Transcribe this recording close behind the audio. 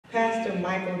Pastor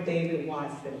Michael David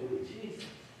Watson.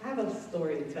 I have a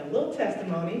story to tell, a little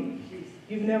testimony.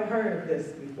 You've never heard of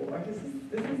this before. This is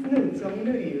new, so I'm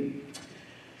new to you.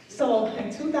 So in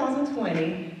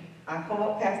 2020, I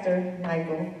called Pastor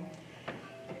Michael.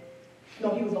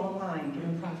 No, he was online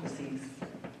giving prophecies,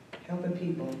 helping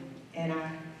people. And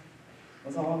I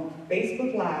was on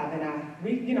Facebook Live, and I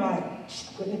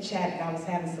put in the chat that I was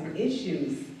having some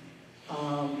issues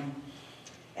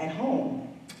at home.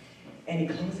 And he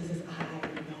closes his eye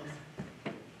and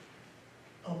goes,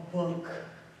 a book.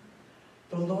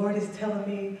 The Lord is telling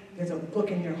me there's a book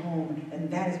in your home, and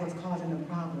that is what's causing the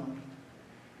problem.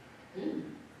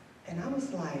 And I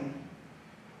was like,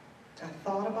 I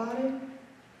thought about it,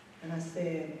 and I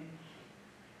said,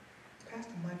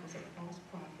 Pastor Michael's a false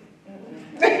prophet.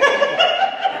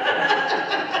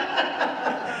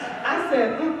 I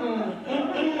said,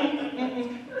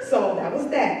 So that was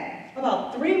that.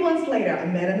 About 3 months later, I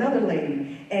met another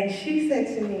lady, and she said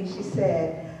to me, she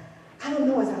said, I don't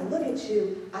know, as I look at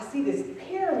you, I see this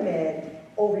pyramid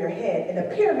over your head, and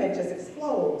the pyramid just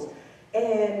explodes.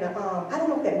 And I don't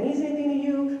know if that means anything to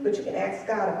you, but you can ask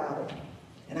God about it.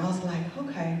 And I was like,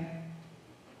 okay.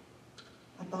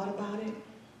 I thought about it.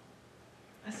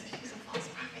 I said, she's a false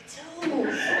prophet too. I'm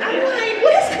like,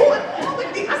 what is going on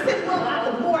with me? I said,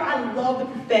 well, Lord, I love the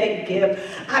prophetic gift.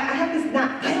 I have this,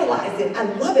 not idolize it. I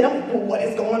love it. I'm like, well, what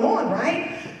is going on,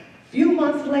 right? A few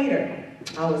months later,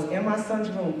 I was in my son's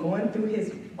room going through his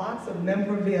box of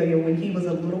memorabilia when he was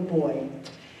a little boy.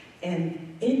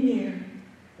 And in there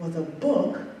was a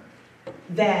book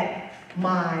that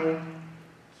my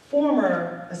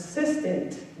former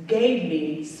assistant gave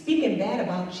me, speaking bad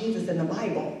about Jesus in the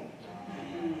Bible.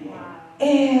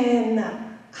 And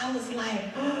I was like,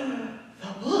 oh,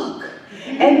 the book.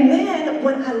 And then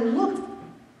when I looked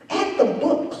at the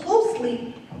book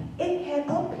closely, it had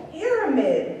a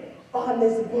pyramid on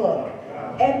this book.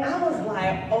 And I was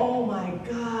like, oh my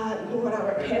God, Lord, I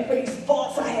repent for these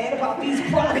thoughts I had about these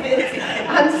prophets.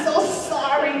 I'm so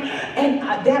sorry. And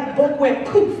that book went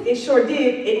poof. It sure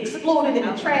did. It exploded in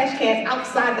the trash cans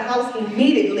outside the house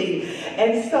immediately.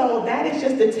 And so that is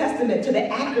just a testament to the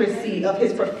accuracy of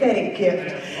his prophetic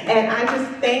gift. And I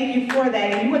just thank you for that.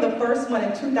 And you were the first one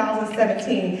in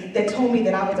 2017 that told me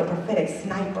that I was a prophetic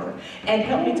sniper and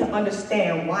helped me to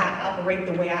understand why I operate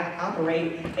the way I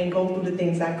operate and go through the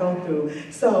things I go through.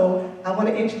 So I want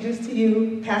to introduce to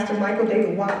you Pastor Michael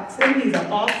David Watson. He's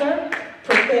an author,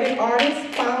 prophetic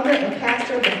artist, founder, and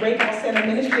pastor of the Great House Center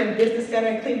Ministry and Business Center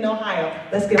in Cleveland, Ohio.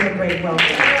 Let's give him a great welcome.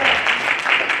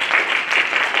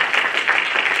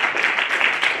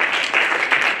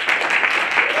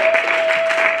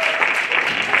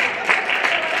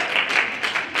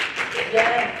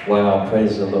 Wow,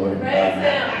 praise the Lord.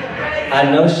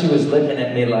 I know she was looking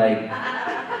at me like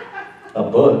a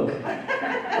book.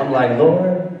 I'm like,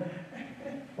 Lord,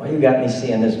 why you got me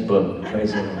seeing this book?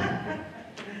 Praise the Lord.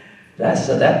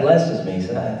 That blesses me.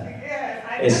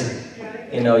 It's,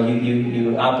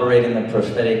 you operate in the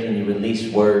prophetic and you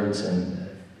release words and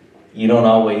you don't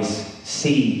always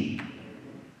see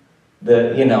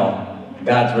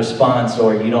God's response,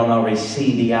 or you don't always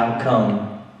see the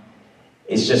outcome.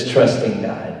 It's just trusting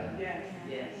God.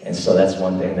 And so that's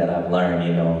one thing that I've learned,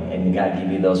 and God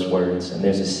give you those words. And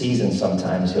there's a season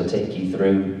sometimes He'll take you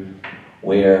through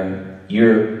where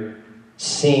you're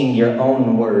seeing your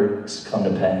own words come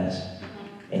to pass.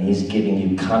 And He's giving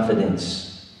you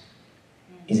confidence.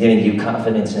 He's giving you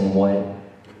confidence in what?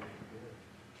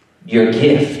 Your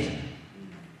gift.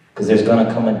 Because there's going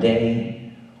to come a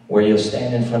day where you'll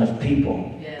stand in front of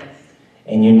people. Yes.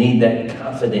 And you need that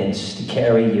confidence to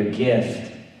carry your gift.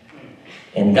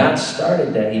 And God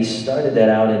started that. He started that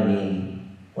out in me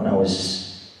when I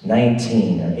was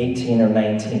 19 or 18 or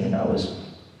 19. And I was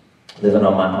living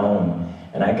on my own.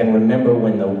 And I can remember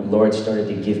when the Lord started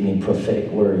to give me prophetic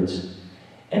words.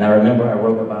 And I remember I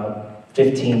wrote about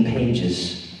 15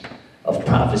 pages of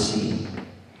prophecy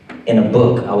in a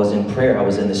book. I was in prayer. I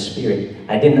was in the Spirit.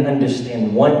 I didn't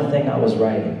understand one thing I was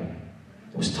writing.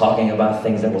 It was talking about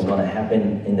things that was going to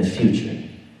happen in the future,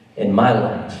 in my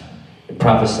life. It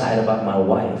prophesied about my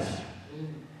wife.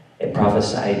 It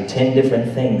prophesied 10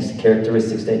 different things,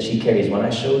 characteristics that she carries. When I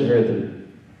showed her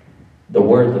the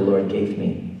word the Lord gave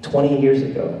me 20 years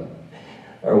ago,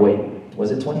 or wait,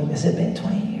 was it 20? Has it been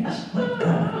 20 years? My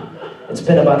God. It's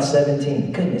been about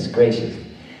 17. Goodness gracious.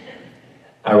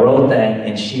 I wrote that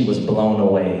and she was blown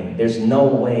away. There's no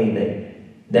way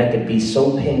that could be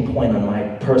so pinpoint on my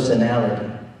personality.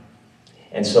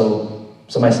 And so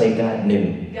somebody say, God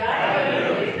knew.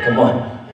 God knew. Come on.